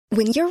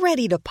When you're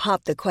ready to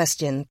pop the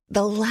question,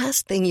 the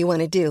last thing you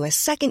want to do is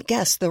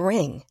second-guess the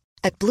ring.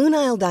 At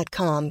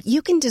BlueNile.com,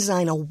 you can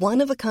design a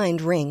one-of-a-kind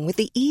ring with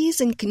the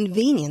ease and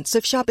convenience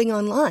of shopping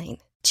online.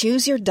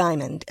 Choose your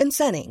diamond and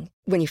setting.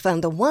 When you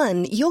find the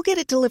one, you'll get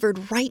it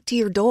delivered right to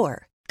your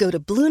door. Go to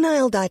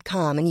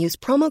BlueNile.com and use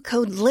promo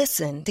code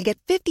LISTEN to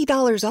get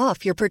 $50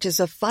 off your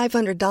purchase of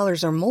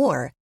 $500 or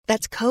more.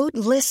 That's code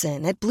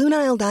LISTEN at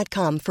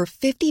BlueNile.com for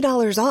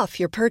 $50 off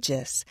your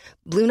purchase.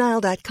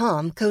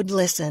 BlueNile.com, code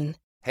LISTEN.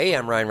 Hey,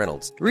 I'm Ryan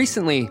Reynolds.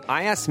 Recently,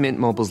 I asked Mint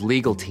Mobile's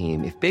legal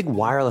team if big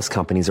wireless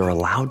companies are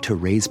allowed to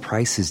raise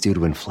prices due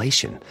to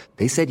inflation.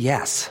 They said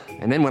yes.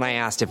 And then when I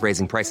asked if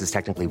raising prices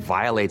technically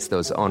violates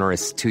those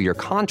onerous two-year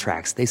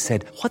contracts, they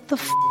said, "What the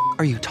f***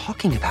 are you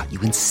talking about,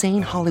 you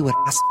insane Hollywood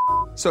ass?"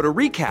 So to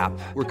recap,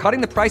 we're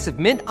cutting the price of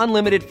Mint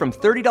Unlimited from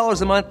 $30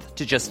 a month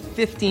to just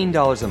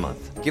 $15 a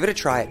month. Give it a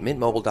try at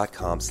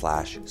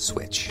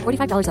mintmobile.com/switch.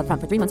 $45 up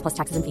front for 3 months plus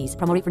taxes and fees.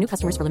 Promo rate for new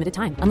customers for limited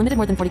time. Unlimited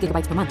more than 40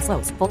 gigabytes per month.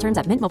 Slows full terms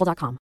at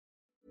mintmobile.com.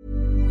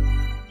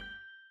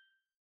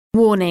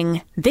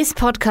 Warning, this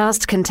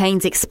podcast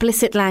contains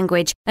explicit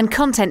language and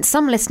content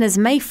some listeners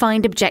may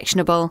find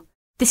objectionable.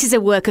 This is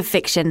a work of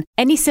fiction.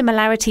 Any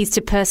similarities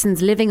to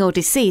persons living or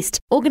deceased,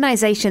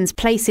 organisations,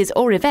 places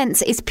or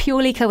events is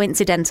purely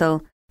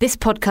coincidental. This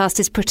podcast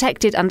is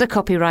protected under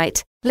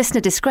copyright.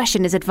 Listener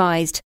discretion is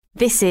advised.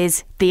 This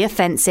is The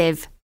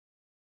Offensive.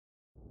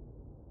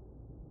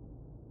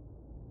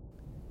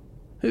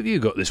 Who have you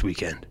got this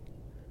weekend?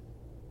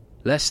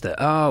 Leicester.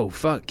 Oh,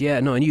 fuck, yeah,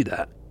 no, I knew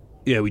that.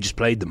 Yeah, we just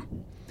played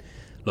them.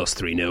 Lost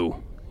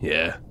 3-0.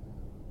 Yeah.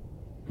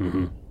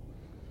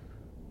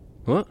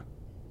 What?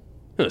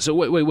 Oh, so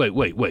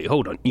wait,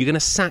 hold on. You're going to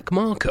sack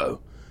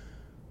Marco?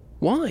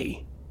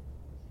 Why?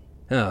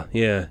 Oh,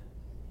 yeah.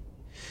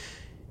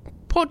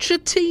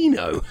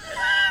 Pochettino?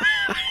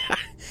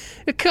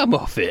 Come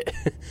off it.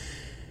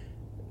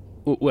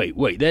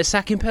 Wait, they're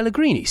sacking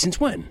Pellegrini? Since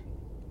when?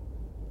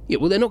 Yeah,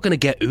 well, they're not going to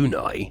get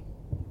Unai.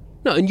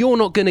 No, and you're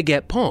not going to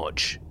get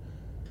Poch.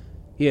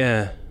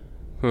 Yeah.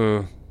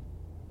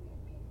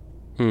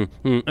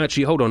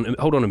 Actually, hold on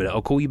a minute.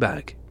 I'll call you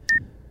back.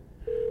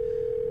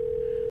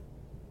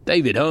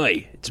 David,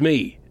 hi. It's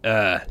me.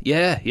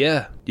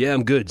 Yeah,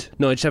 I'm good.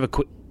 No, I just have a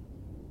quick...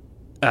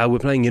 we're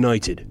playing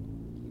United.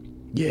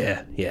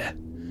 Yeah.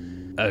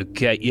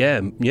 Okay, yeah,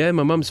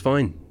 my mum's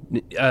fine.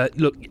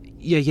 Look,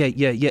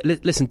 yeah.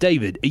 Listen,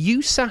 David, are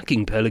you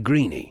sacking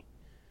Pellegrini?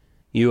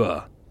 You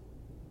are.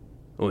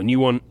 Oh, and you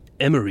want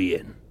Emery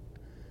in?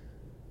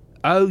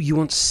 Oh, you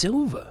want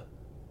Silva?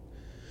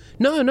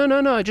 No,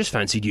 I just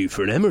fancied you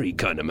for an Emery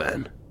kind of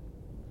man.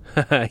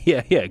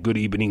 Yeah, good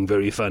evening,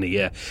 very funny,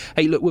 yeah.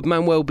 Hey, look, would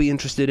Manuel be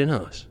interested in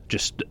us?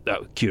 Just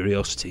out of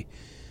curiosity.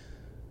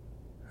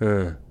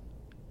 Right,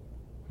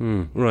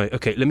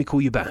 okay, let me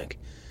call you back.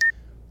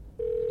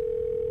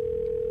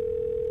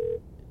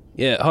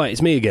 Yeah, hi,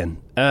 it's me again.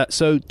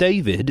 So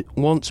David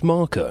wants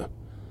Marco.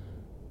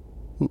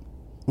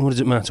 What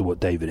does it matter what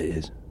David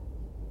is?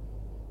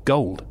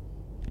 Gold.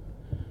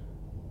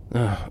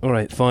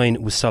 Alright,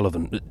 fine, with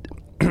Sullivan.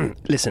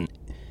 Listen,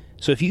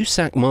 so if you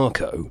sack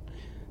Marco,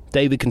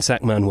 David can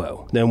sack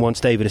Manuel. Then once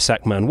David has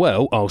sacked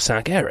Manuel, I'll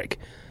sack Eric.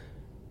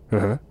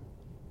 Well,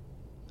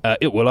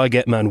 I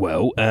get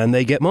Manuel, and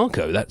they get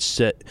Marco. That's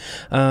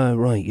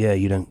right, yeah,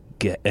 you don't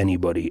get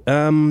anybody.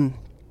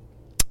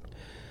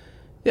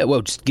 Yeah,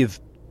 well, just give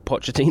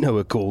Pochettino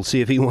a call,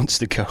 see if he wants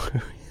to go.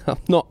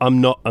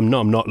 I'm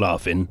not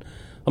laughing.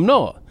 I'm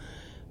not.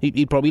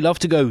 He'd probably love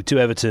to go to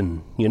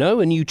Everton, you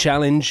know, a new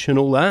challenge and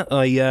all that.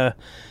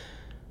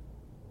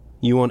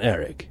 You want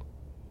Eric?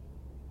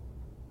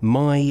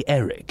 My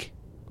Eric?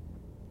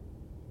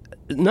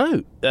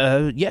 No,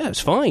 yeah, it's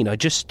fine. I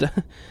just...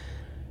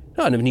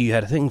 I never knew you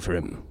had a thing for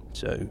him,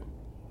 so...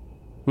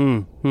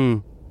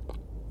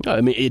 I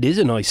mean, it is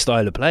a nice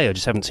style of play. I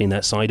just haven't seen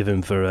that side of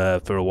him for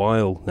a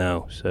while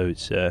now, so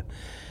it's...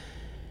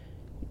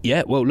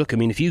 Yeah, well, look, I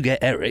mean, if you get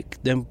Eric,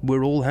 then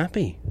we're all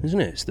happy, isn't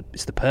it?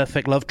 It's the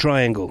perfect love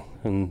triangle,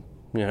 and,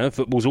 you know,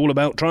 football's all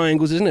about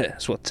triangles, isn't it?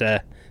 That's what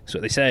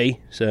they say,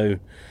 so...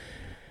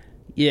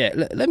 Yeah,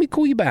 let me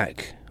call you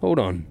back. Hold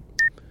on.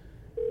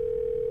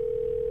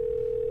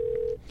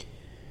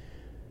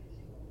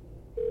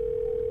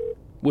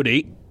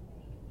 Woody?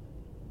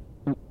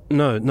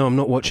 No, I'm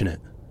not watching it.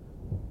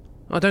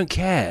 I don't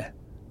care.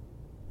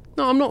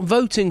 No, I'm not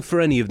voting for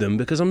any of them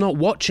because I'm not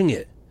watching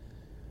it.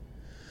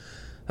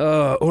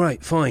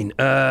 Alright, fine.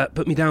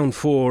 Put me down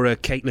for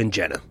Caitlyn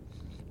Jenner.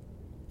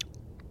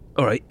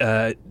 Alright,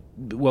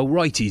 well,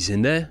 Righty's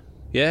in there.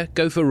 Yeah,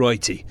 go for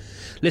Righty.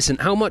 Listen,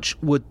 how much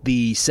would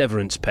the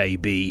severance pay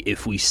be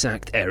if we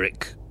sacked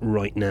Eric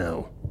right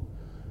now?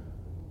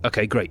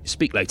 Okay, great.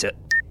 Speak later.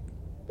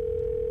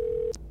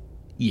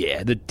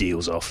 Yeah, the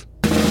deal's off.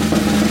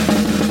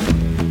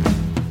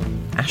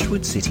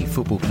 Ashwood City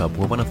Football Club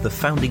were one of the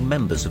founding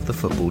members of the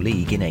Football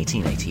League in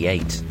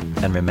 1888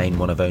 and remain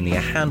one of only a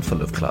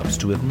handful of clubs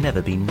to have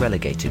never been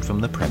relegated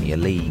from the Premier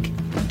League.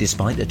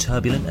 Despite a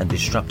turbulent and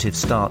disruptive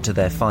start to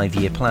their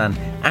 5-year plan,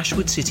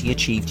 Ashwood City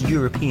achieved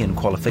European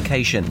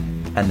qualification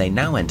and they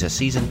now enter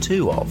Season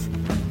 2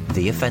 of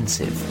The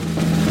Offensive.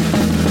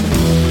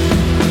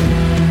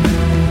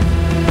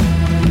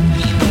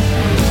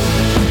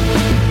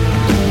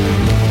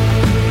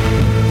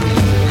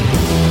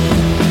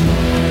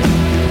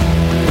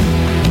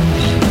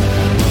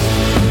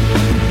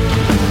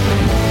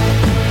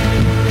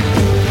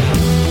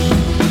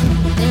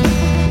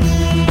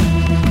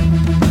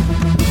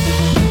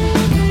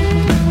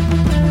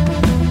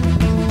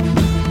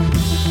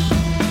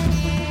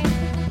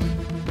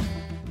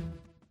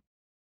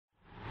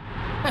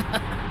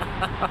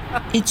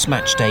 It's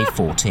match day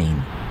 14,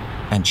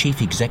 and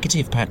Chief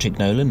Executive Patrick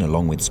Nolan,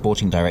 along with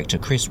Sporting Director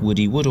Chris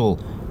Woody Woodall,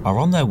 are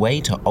on their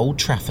way to Old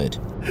Trafford.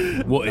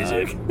 What is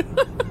it?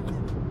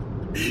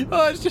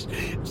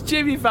 It's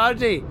Jamie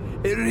Vardy.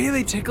 It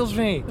really tickles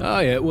me. Oh,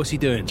 yeah, what's he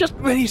doing? Just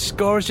when he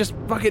scores, just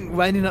fucking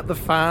winding up the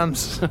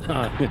fans.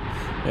 Yeah,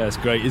 that's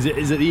great. Is it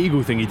the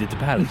Eagle thing he did to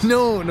Palace?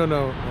 No.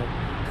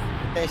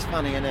 It's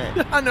funny, isn't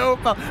it? I know,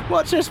 pal.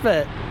 Watch this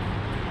bit.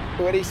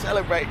 When he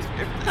celebrates.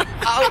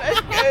 Oh,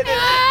 that's good,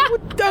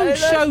 isn't it? Don't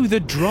show the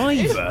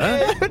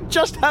driver.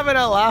 Just having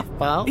a laugh,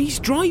 pal. He's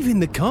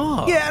driving the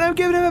car. Yeah, and I'm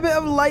giving him a bit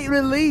of light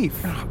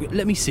relief.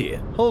 Let me see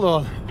it. Hold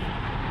on.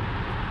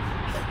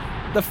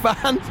 The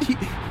fans,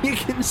 you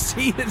can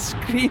see the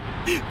screen.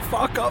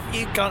 Fuck off,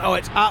 you cunt. Oh,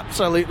 it's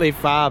absolutely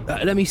fab.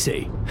 Let me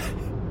see.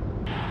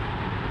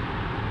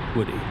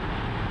 Woody.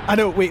 I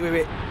know, wait.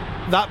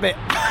 That bit.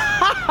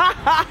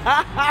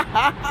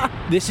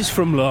 This is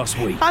from last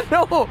week. I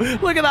know.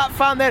 Look at that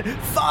fan there.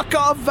 Fuck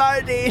off,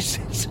 Vardy.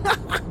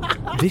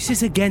 This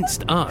is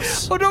against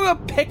us. Oh, don't go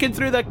picking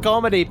through the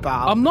comedy,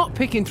 pal. I'm not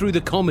picking through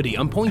the comedy.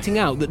 I'm pointing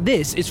out that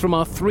this is from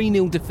our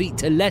 3-0 defeat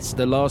to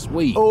Leicester last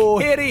week. Oh,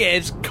 here he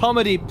is.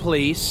 Comedy,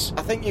 please.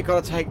 I think you've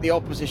got to take the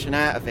opposition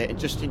out of it and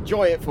just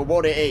enjoy it for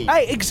what it is.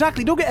 Hey,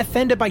 exactly. Don't get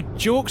offended by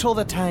jokes all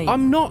the time.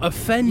 I'm not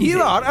offended.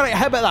 You are. All right,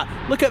 how about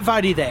that? Look at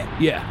Vardy there.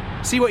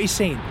 Yeah. See what he's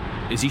saying.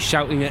 Is he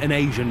shouting at an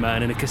Asian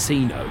man in a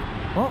casino?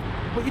 What?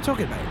 What are you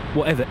talking about?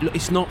 Whatever. Look,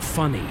 it's not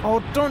funny.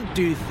 Oh, don't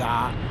do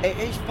that. It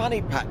is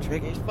funny,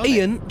 Patrick. It's funny.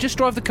 Ian, just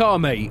drive the car,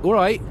 mate. All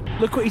right?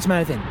 Look what he's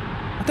mouthing.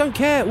 I don't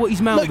care what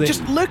he's mouthing. Look,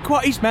 just look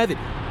what he's mouthing.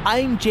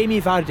 I'm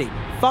Jamie Vardy.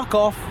 Fuck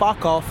off,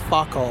 fuck off,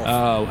 fuck off.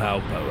 Oh,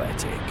 how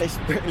poetic. It's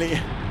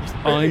brilliant.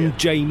 I'm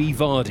Jamie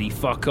Vardy.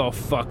 Fuck off,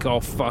 fuck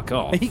off, fuck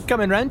off. Are you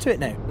coming round to it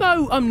now?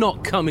 No, I'm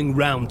not coming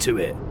round to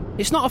it.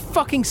 It's not a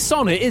fucking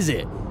sonnet, is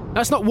it?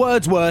 That's not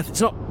Wordsworth.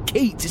 It's not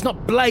Keats. It's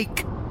not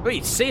Blake. Well,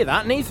 you'd say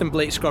that. Nathan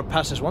Blake scored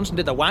past us once and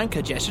did the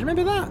wanker gesture.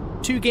 Remember that?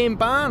 2-game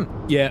ban.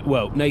 Yeah,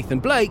 well, Nathan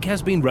Blake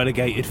has been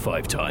relegated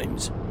 5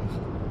 times.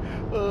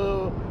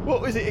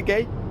 What was it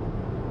again?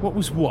 What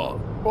was what?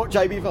 What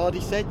Jamie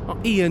Vardy said? Oh,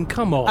 Ian,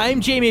 come on.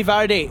 I'm Jamie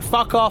Vardy.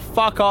 Fuck off,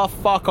 fuck off,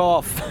 fuck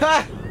off.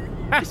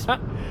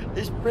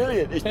 It's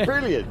brilliant. It's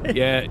brilliant.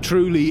 Yeah,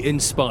 truly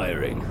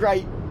inspiring.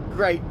 Great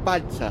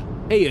banter.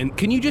 Ian,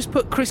 can you just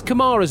put Chris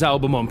Kamara's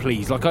album on,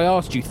 please, like I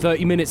asked you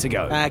 30 minutes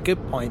ago?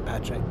 Good point,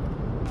 Patrick.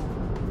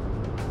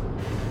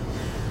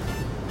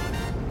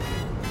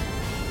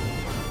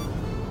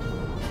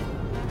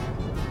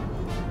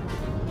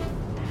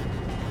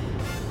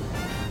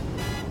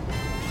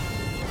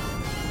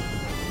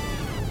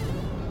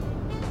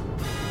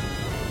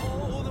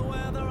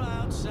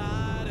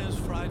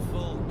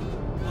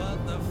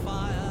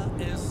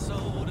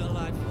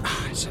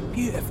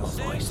 Beautiful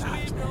voice,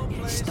 that, isn't it?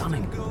 It's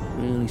stunning.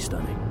 Really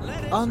stunning.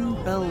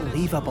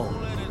 Unbelievable.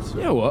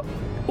 You know what?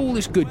 All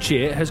this good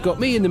cheer has got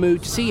me in the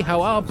mood to see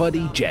how our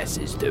buddy Jess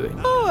is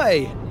doing.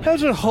 Oi,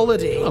 how's her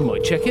holiday? I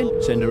might check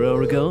in, send her our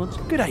regards.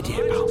 Good idea,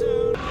 pal.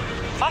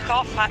 Fuck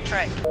off,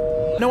 Patrick.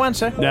 No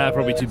answer? Nah,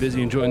 probably too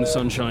busy enjoying the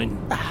sunshine.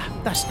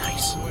 That's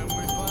nice.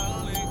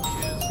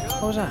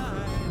 What was that?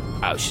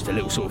 Oh, it's just a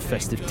little sort of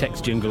festive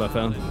text jingle I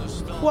found.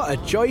 What a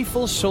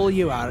joyful soul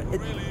you are.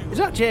 Is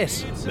that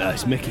Jess? No,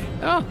 it's Mickey.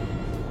 Ah,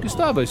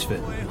 Gustavo's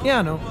fit. Yeah,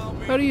 I know.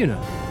 How do you know?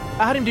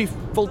 I had him do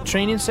full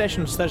training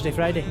sessions Thursday,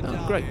 Friday.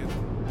 Oh, great.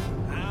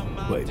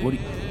 Wait,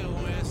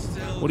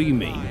 what do you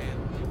mean?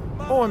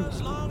 Oh,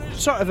 I'm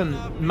sort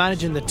of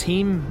managing the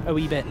team a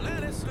wee bit.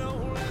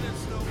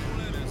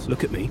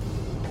 Look at me.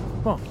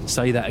 What?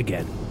 Say that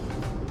again.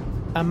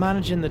 I'm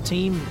managing the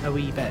team a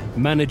wee bit.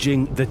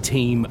 Managing the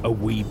team a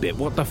wee bit.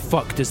 What the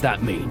fuck does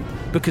that mean?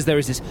 Because there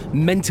is this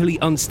mentally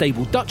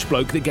unstable Dutch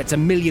bloke that gets £1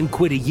 million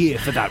a year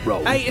for that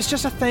role. Hey, it's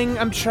just a thing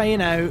I'm trying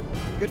out.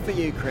 Good for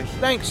you, Chris.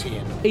 Thanks,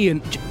 Ian.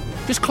 Ian,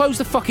 just close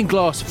the fucking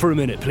glass for a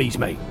minute, please,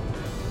 mate.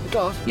 The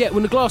glass? Yeah,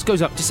 when the glass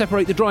goes up to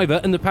separate the driver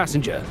and the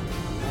passenger.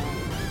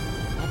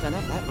 I don't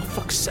have that. For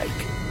fuck's sake.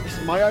 This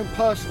is my own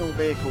personal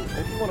vehicle.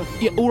 If you want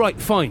to... Yeah, all right,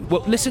 fine.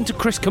 Well, listen to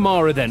Chris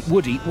Kamara then.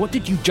 Woody, what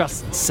did you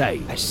just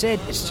say? I said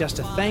it's just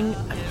a thing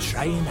I'm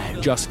trying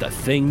out. Just a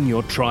thing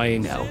you're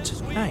trying out.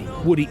 Aye.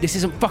 Woody, this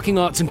isn't fucking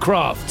arts and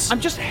crafts.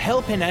 I'm just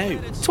helping out.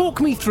 Talk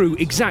me through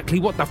exactly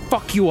what the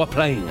fuck you are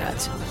playing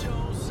at.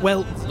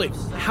 Well, look,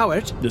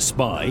 Howard... The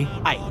spy?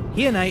 Aye,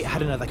 he and I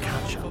had another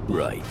catch-up.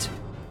 Right.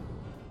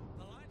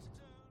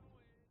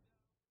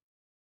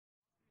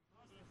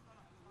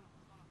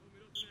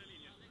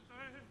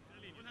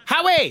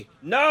 Howie!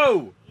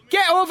 No!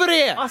 Get over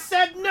here! I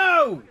said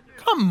no!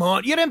 Come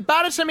on, you're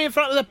embarrassing me in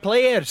front of the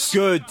players.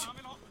 Good.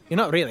 You're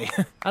not really.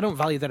 I don't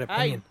value their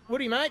opinion. Hey,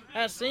 Woody, mate.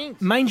 How's things?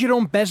 Mind your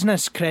own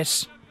business,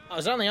 Chris. I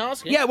was only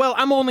asking. Yeah, well,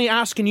 I'm only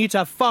asking you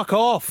to fuck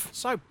off.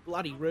 So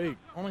bloody rude,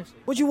 honestly.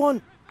 What do you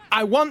want?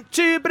 I want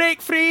to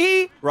break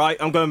free. Right,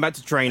 I'm going back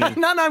to training.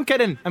 No, I'm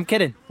kidding. I'm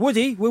kidding.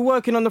 Woody, we're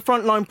working on the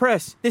frontline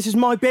press. This is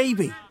my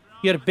baby.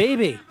 Your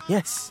baby?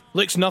 Yes.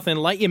 Looks nothing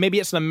like you. Maybe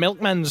it's the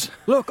milkman's.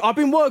 Look, I've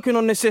been working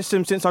on this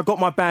system since I got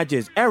my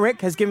badges. Eric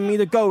has given me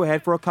the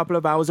go-ahead for a couple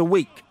of hours a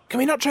week. Can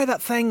we not try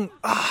that thing?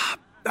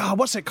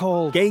 What's it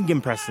called?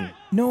 Gegenpressing.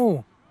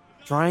 No.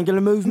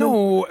 Triangular movement?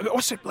 No.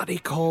 What's it bloody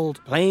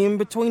called? Playing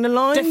between the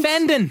lines?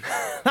 Defending.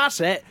 That's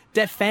it.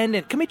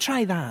 Defending. Can we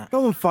try that?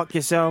 Go and fuck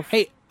yourself.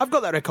 Hey, I've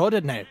got that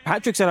recorded now.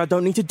 Patrick said I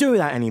don't need to do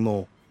that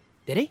anymore.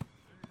 Did he?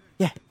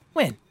 Yeah.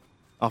 When?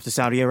 After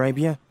Saudi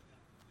Arabia.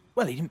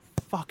 Well, he didn't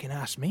fucking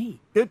ask me.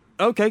 Good.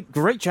 Okay,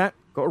 great chat.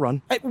 Got to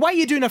run. Hey, why are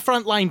you doing a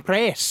frontline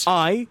press?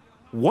 I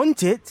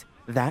want it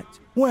that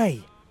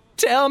way.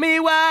 Tell me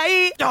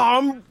why. Oh,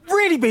 I'm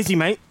really busy,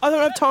 mate. I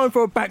don't have time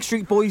for a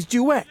Backstreet Boys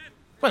duet.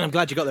 Well, I'm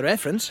glad you got the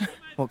reference.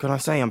 What can I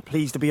say? I'm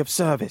pleased to be of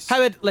service.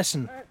 Howard,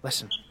 listen.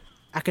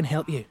 I can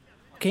help you,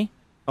 okay?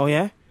 Oh,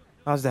 yeah?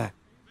 How's that?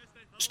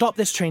 Stop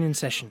this training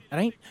session, all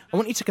right? I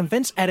want you to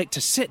convince Eric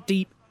to sit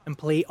deep and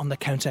play on the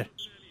counter.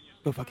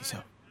 Go fuck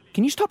yourself.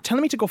 Can you stop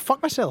telling me to go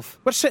fuck myself?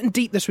 We're sitting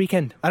deep this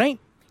weekend, all right?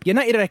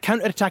 United are a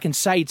counter-attacking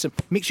side, so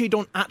make sure you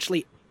don't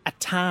actually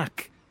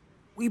attack.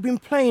 We've been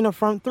playing a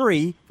front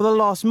three for the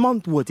last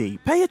month, Woody.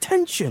 Pay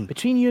attention.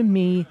 Between you and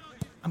me,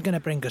 I'm going to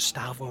bring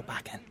Gustavo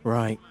back in.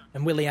 Right.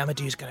 And Willie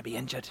Amadou's going to be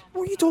injured.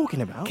 What are you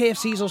talking about?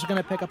 KFC's also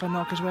going to pick up a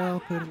knock as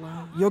well, poor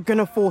lad. You're going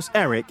to force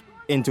Eric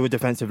into a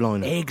defensive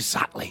lineup.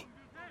 Exactly.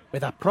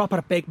 With a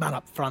proper big man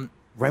up front.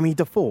 Remy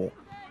Defoe.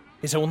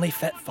 His only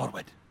fit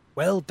forward.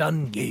 Well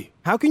done, you.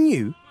 How can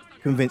you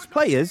convince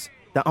players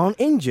that aren't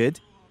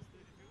injured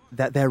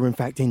that they're in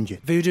fact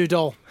injured? Voodoo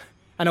doll.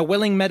 And a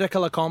willing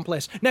medical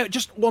accomplice. Now,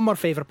 just one more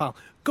favour, pal.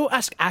 Go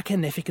ask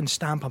Akin if he can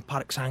stamp on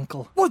Park's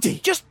ankle. Woody!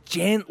 Just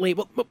gently.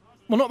 Well,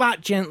 not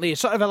that gently.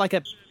 Sort of like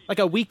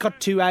a week or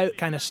two out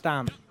kind of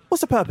stamp.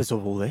 What's the purpose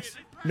of all this?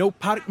 No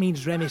Park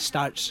means Remy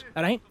starts,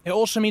 all right? It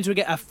also means we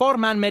get a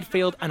four-man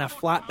midfield and a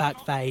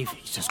flat-back five.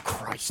 Jesus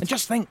Christ. And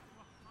just think,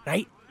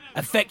 right?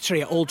 A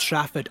victory at Old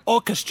Trafford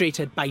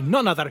orchestrated by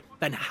none other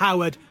than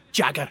Howard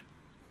Jagger.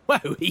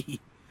 Wowee.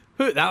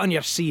 Put that on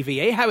your CV,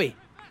 eh, Howie?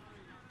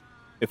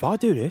 If I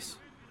do this,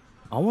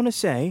 I want to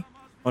say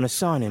on a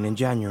signing in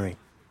January.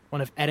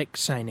 One of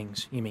Eric's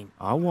signings, you mean?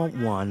 I want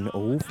one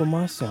all for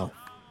myself.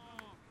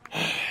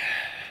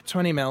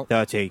 20 mil.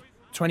 30.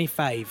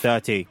 25.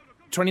 30.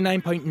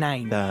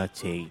 29.9.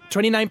 30.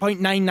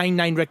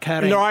 29.999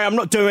 recurring. No, I'm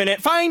not doing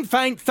it. Fine,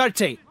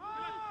 30.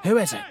 Who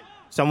is it?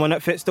 Someone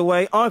that fits the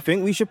way I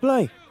think we should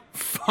play.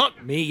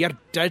 Fuck me, you're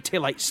dirty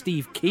like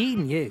Steve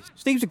Keane, you.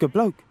 Steve's a good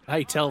bloke.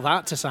 I tell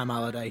that to Sam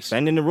Allardyce.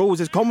 Bending the rules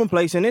is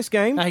commonplace in this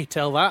game. I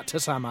tell that to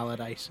Sam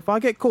Allardyce. If I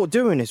get caught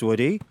doing this,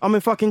 Woody, I'm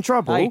in fucking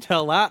trouble. I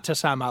tell that to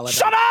Sam Allardyce.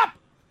 Shut up!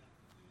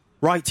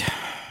 Right.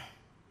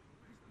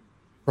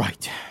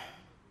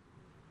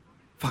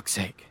 Fuck's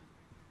sake.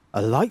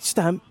 A light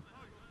stamp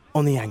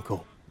on the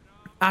ankle.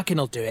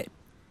 Akin'll do it.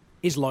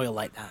 He's loyal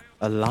like that.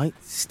 A light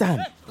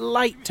stamp.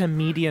 Light to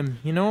medium,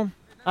 you know?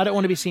 I don't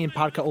want to be seeing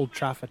Park at Old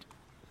Trafford.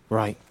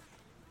 Right.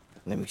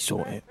 Let me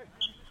sort it.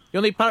 The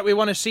only part we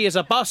want to see is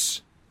a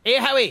bus. Hey,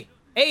 Howie!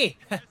 Hey!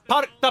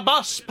 Park the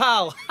bus,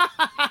 pal!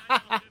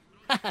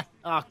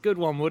 Ah, good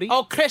one, Woody.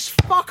 Oh, Chris,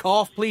 fuck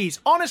off, please.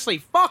 Honestly,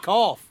 fuck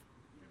off.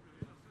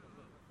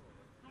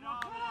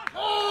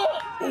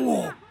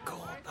 Oh,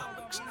 God, that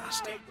looks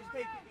nasty.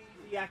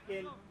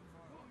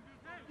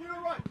 You're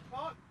all right,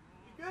 Park.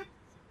 You good?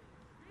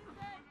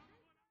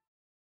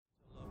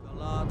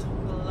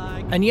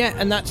 And yeah,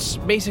 and that's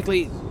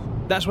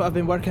what I've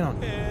been working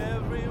on.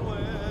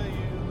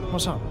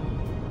 What's up?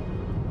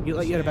 You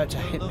like you're about to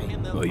hit me.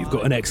 Well, you've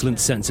got an excellent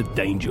sense of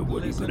danger,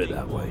 Woody, put it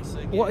that way.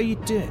 What are you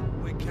doing?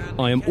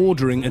 I am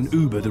ordering an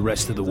Uber the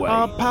rest of the way.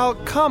 Oh, pal,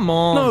 come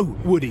on. No,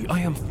 Woody, I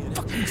am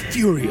fucking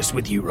furious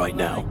with you right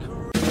now.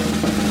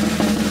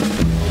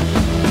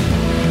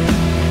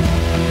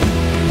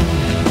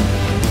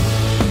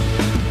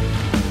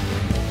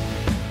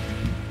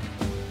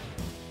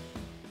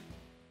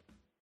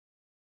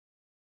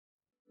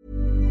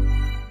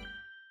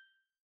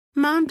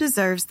 Mom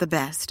deserves the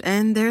best,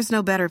 and there's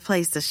no better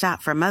place to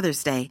shop for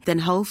Mother's Day than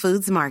Whole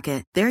Foods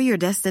Market. They're your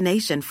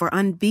destination for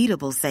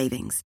unbeatable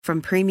savings,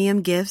 from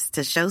premium gifts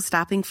to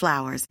show-stopping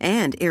flowers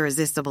and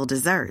irresistible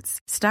desserts.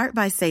 Start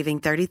by saving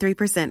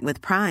 33%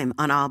 with Prime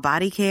on all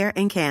body care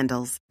and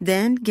candles.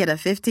 Then get a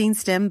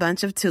 15-stem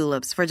bunch of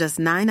tulips for just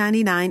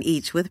 $9.99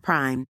 each with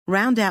Prime.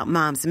 Round out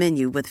Mom's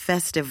menu with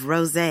festive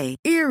rosé,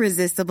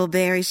 irresistible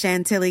berry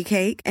chantilly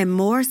cake, and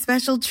more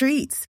special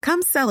treats.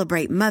 Come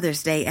celebrate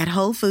Mother's Day at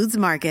Whole Foods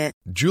Market.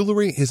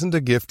 Jewelry isn't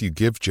a gift you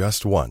give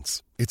just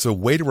once. It's a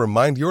way to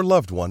remind your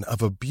loved one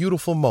of a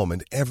beautiful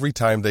moment every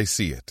time they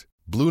see it.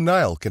 Blue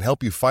Nile can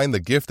help you find the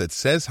gift that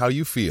says how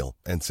you feel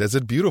and says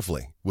it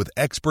beautifully, with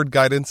expert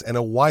guidance and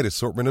a wide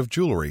assortment of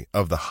jewelry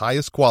of the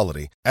highest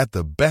quality at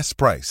the best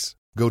price.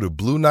 Go to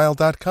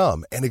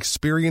BlueNile.com and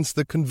experience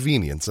the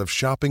convenience of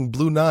shopping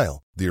Blue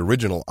Nile, the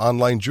original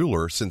online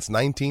jeweler since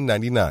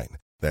 1999.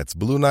 That's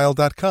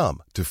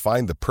BlueNile.com to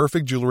find the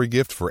perfect jewelry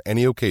gift for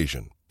any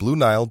occasion.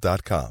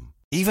 BlueNile.com.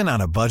 Even on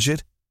a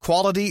budget,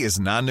 quality is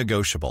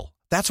non-negotiable.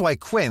 That's why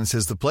Quince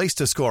is the place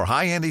to score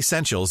high-end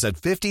essentials at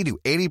 50 to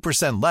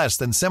 80% less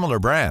than similar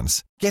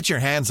brands. Get your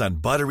hands on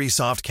buttery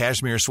soft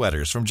cashmere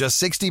sweaters from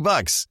just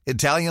 $60,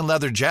 Italian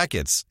leather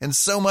jackets, and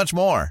so much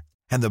more.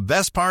 And the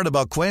best part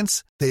about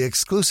Quince, they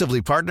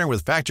exclusively partner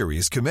with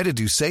factories committed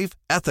to safe,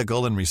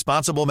 ethical, and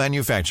responsible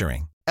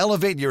manufacturing.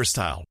 Elevate your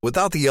style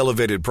without the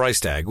elevated price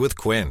tag with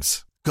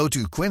Quince. Go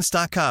to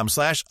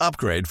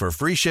quince.com/upgrade for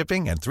free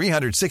shipping and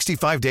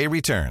 365-day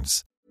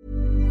returns.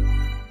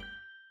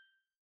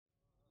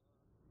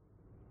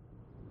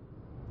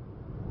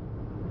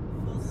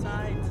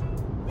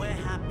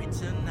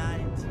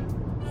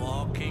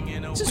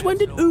 Since when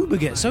did Uber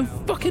get so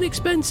fucking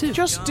expensive?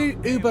 Just do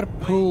Uber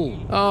Pool.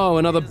 Oh,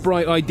 another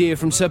bright idea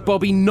from Sir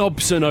Bobby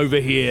Nobson over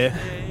here.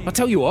 I'll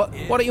tell you what,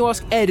 why don't you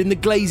ask Ed and the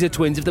Glazer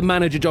twins if the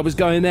manager job is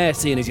going there,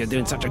 seeing as you're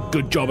doing such a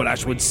good job at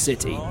Ashwood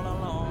City?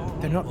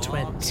 They're not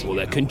twins. Well,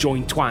 they're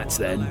conjoined twats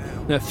then.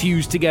 They're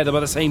fused together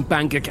by the same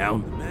bank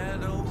account.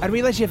 I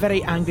realise you're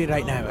very angry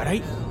right now,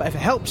 alright? But if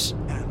it helps,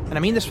 and I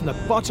mean this from the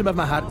bottom of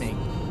my heart, mate.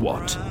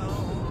 What?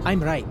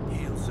 I'm right,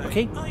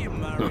 okay?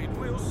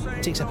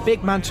 It takes a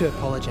big man to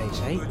apologise,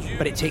 right?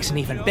 But it takes an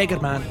even bigger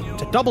man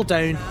to double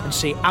down and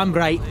say, I'm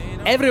right,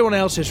 everyone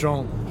else is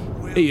wrong.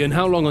 Ian,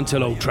 how long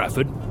until Old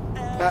Trafford?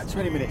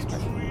 20 minutes,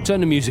 mate. Turn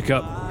the music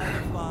up.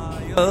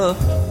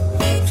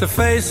 To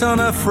face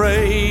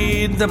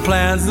unafraid the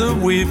plans that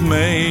we've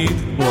made,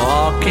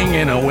 walking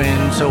in a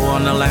winter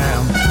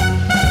wonderland.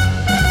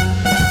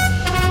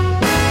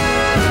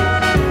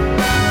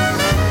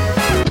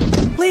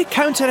 Play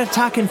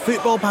counter-attacking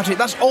football, Patrick.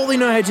 That's all they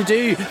know how to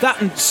do.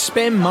 That and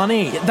spend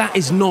money. That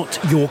is not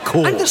your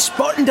call. I'm the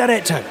sporting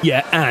director.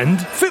 Yeah, and?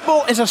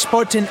 Football is a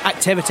sporting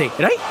activity,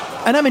 right?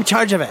 And I'm in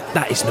charge of it.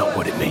 That is not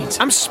what it means.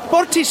 I'm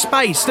Sporty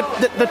Spice, the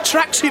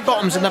tracksuit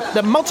bottoms and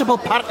the multiple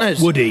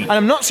partners. Woody. And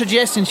I'm not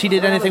suggesting she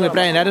did anything with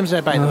Bryan Adams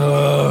there, by the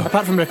way.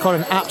 Apart from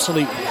recording an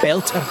absolute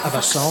belter of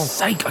a song.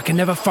 Sake, I can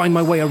never find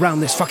my way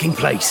around this fucking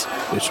place.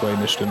 This way,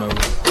 Mr. Nolan.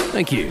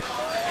 Thank you.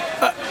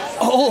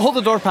 Hold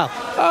the door, pal.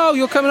 Oh,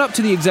 you're coming up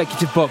to the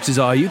executive boxes,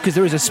 are you? Because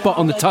there is a spot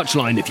on the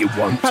touchline if you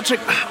want.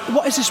 Patrick,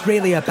 what is this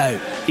really about?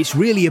 It's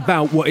really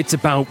about what it's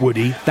about,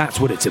 Woody. That's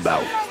what it's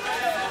about.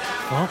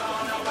 What?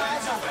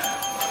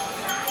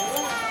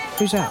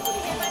 Who's that?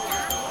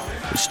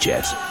 It's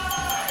Jess.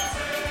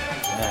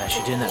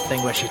 She's doing that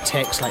thing where she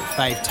texts like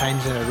 5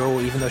 times in a row,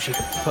 even though she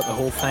could put the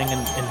whole thing in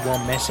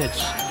one message.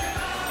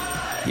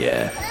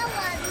 Yeah.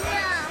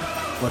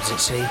 What does it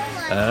say?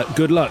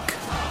 Good luck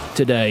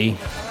today.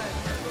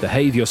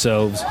 Behave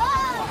yourselves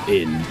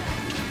in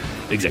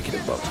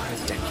executive box.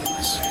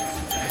 Ridiculous.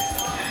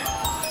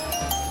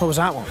 What was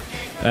that one?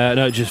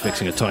 No, just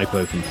fixing a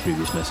typo from the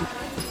previous message.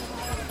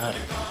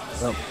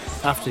 Well,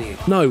 after you.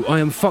 No, I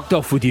am fucked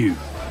off with you.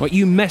 Like,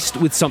 you messed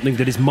with something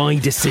that is my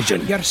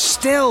decision. You're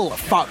still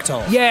fucked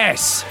off.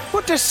 Yes.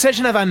 What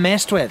decision have I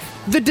messed with?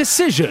 The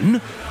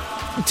decision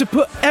to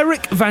put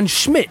Eric Van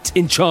Schmidt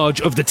in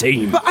charge of the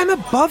team. But I'm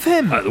above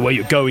him. The way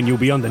you're going, you'll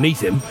be underneath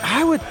him.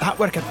 How would that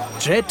work? I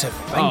dread to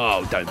think.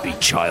 Oh, don't be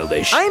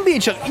childish. I'm being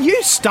childish.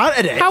 You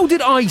started it. How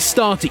did I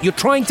start it? You're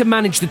trying to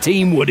manage the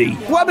team, Woody.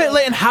 What about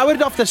letting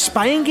Howard off the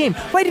spying game?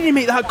 Why did he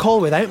make that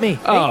call without me?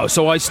 Oh,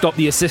 so I stopped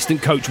the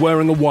assistant coach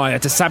wearing a wire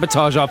to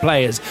sabotage our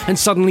players, and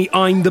suddenly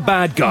I'm the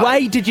bad guy.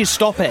 Why did you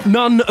stop it?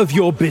 None of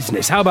your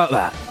business. How about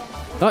that?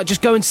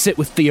 Just go and sit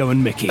with Theo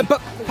and Mickey. But,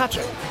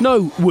 Patrick...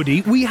 No,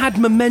 Woody, we had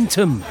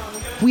momentum.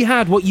 We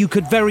had what you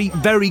could very,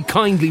 very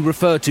kindly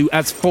refer to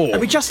as form.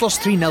 We just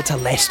lost 3-0 to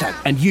Leicester.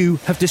 And you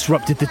have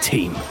disrupted the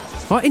team.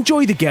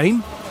 Enjoy the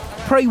game.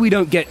 Pray we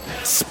don't get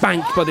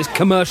spanked by this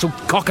commercial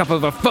cock-up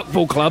of a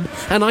football club,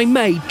 and I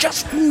may,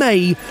 just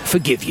may,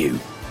 forgive you.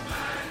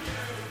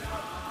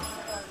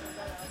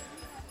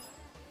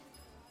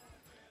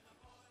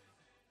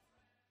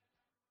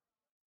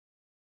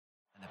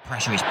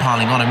 Pressure is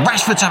piling on and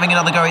Rashford's having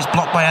another go. It's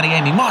blocked by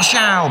Adeyemi.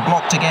 Martial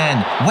blocked again.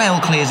 Well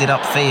clears it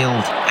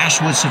upfield.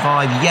 Ashwood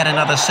survive yet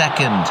another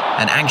second.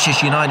 And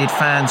anxious United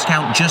fans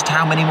count just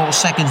how many more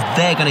seconds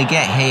they're going to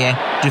get here.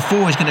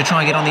 Defoe is going to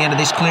try and get on the end of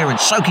this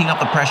clearance, soaking up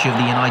the pressure of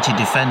the United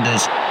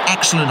defenders.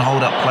 Excellent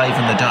hold-up play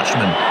from the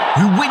Dutchman,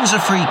 who wins a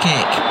free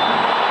kick.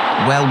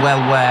 Well.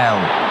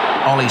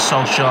 Ole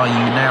Solskjaer,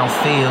 you now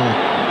feel,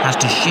 has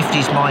to shift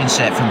his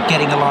mindset from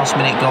getting a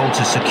last-minute goal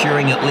to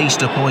securing at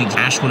least a point.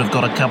 Ashwood have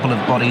got a couple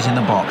of bodies in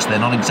the box. They're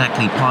not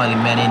exactly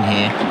piling men in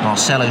here.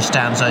 Marcelo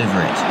stands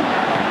over it.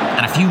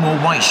 And a few more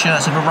white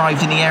shirts have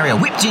arrived in the area.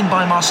 Whipped in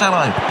by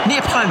Marcelo.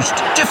 Near post.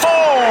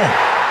 Defoe!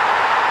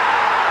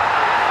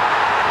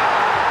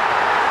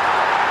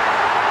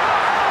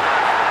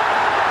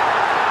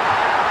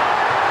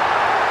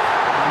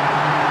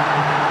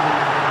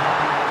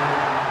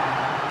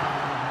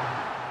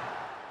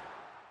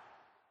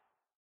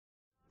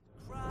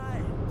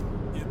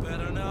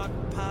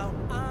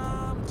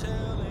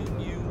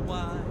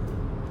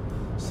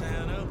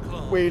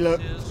 we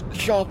look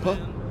sharper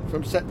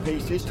from set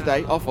pieces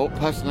today, I thought,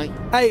 personally.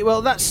 Hey,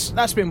 well,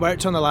 that's been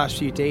worked on the last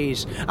few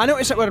days. I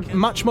noticed that we're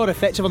much more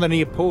effective on the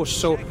near post,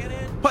 so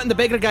putting the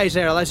bigger guys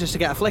there allows us to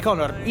get a flick on,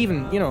 or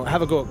even,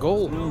 have a go at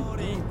goal.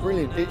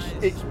 Brilliant.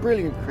 It's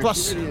brilliant, Chris.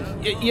 Plus, it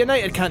really is.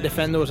 United can't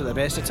defend those at the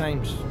best of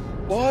times.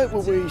 Why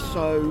were we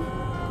so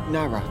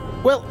narrow?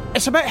 Well,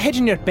 it's about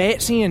hedging your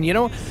bets, Ian,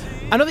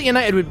 I know that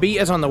United would beat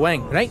us on the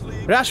wing, right?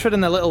 Rashford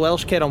and the little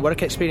Welsh kid on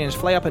work experience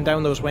fly up and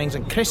down those wings,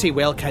 and Chrissy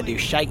well can't do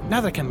shite,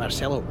 neither can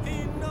Marcelo.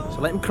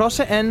 So let him cross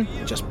it in,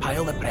 just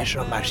pile the pressure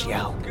on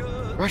Martial.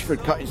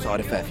 Rashford cut inside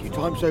a fair few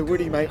times, though, would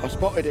he, mate? I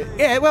spotted it.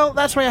 Yeah, well,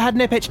 that's why I had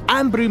Nipic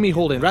and Broomy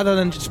holding, rather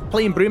than just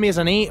playing Broomy as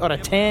an 8 or a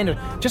 10,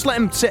 or just let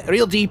him sit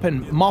real deep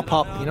and mop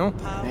up, Yeah.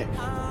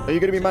 Are you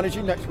going to be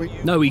managing next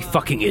week? No, he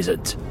fucking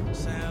isn't.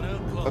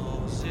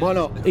 Why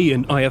not?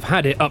 Ian, I have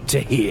had it up to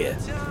here.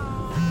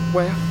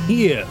 Where?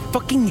 Here.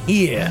 Fucking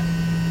here.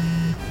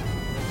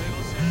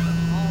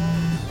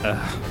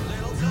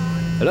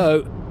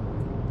 Hello?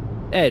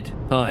 Ed,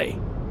 hi.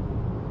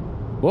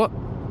 What?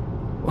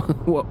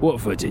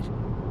 What footage?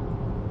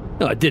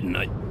 No, I didn't.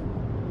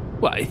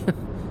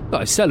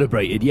 I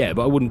celebrated, yeah,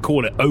 but I wouldn't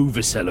call it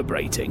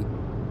over-celebrating.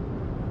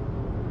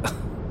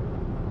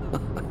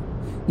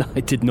 No, I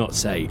did not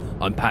say,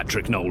 I'm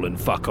Patrick Nolan,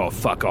 fuck off,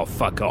 fuck off,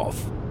 fuck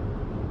off.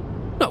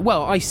 No,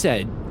 well, I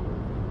said...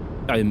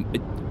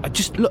 I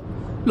just...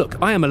 Look,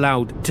 I am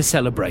allowed to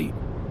celebrate.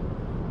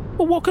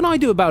 Well, what can I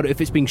do about it if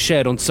it's being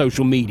shared on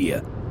social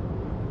media?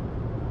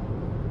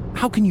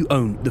 How can you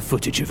own the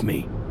footage of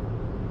me?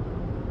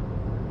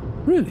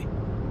 Really?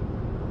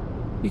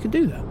 You can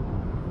do that?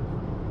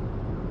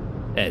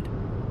 Ed,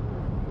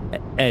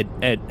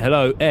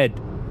 hello, Ed.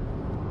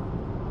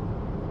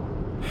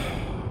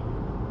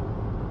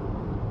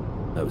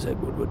 That was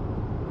Ed Woodward.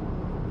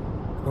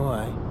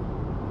 Why?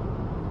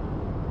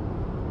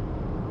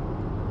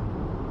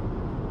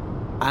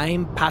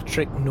 I'm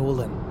Patrick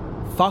Nolan.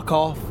 Fuck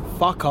off,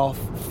 fuck off,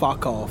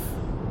 fuck off.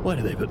 Why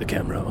do they put the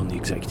camera on the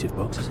executive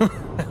box?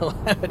 Well,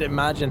 I would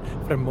imagine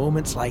for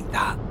moments like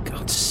that.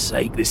 God's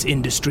sake, this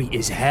industry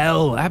is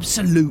hell.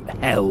 Absolute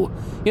hell.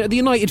 The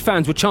United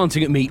fans were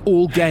chanting at me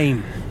all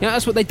game.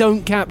 That's what they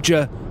don't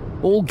capture.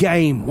 All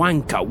game.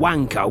 Wanker,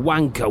 wanker,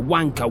 wanker,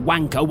 wanker,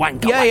 wanker,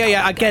 wanker.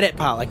 Yeah, I get it,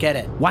 pal, I get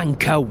it.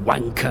 Wanker,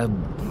 wanker.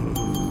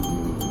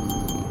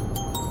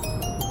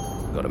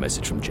 Got a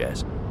message from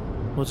Jez.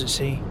 What does it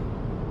say?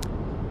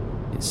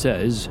 It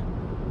says,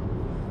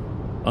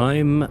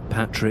 I'm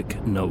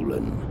Patrick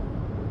Nolan.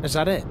 Is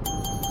that it?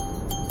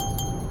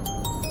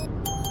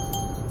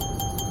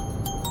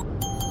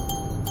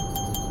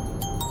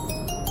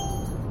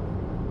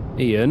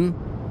 Ian,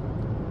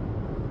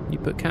 you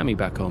put Cammy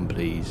back on,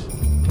 please.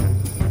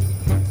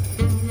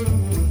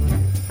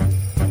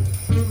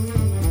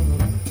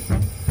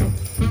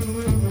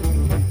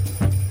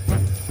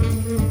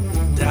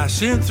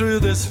 Dashing through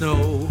the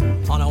snow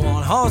on a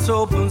one-horse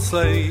open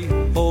sleigh.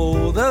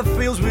 Oh, the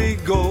fields we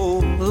go,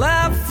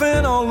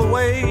 laughing all the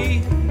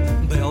way.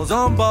 Bells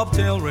on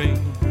bobtail ring,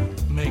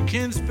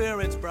 making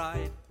spirits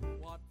bright.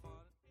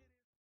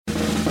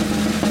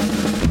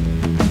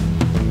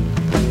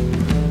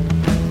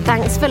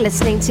 Thanks for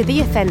listening to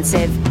The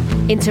Offensive.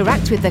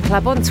 Interact with the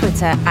club on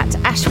Twitter at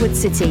Ashwood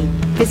City.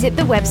 Visit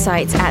the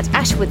website at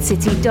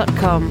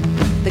ashwoodcity.com.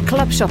 The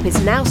club shop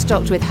is now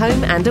stocked with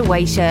home and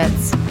away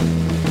shirts.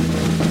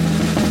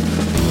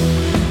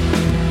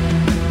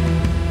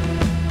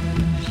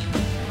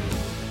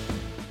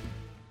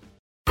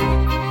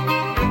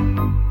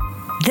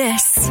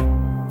 This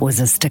was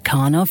a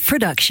Stakhanov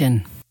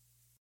production.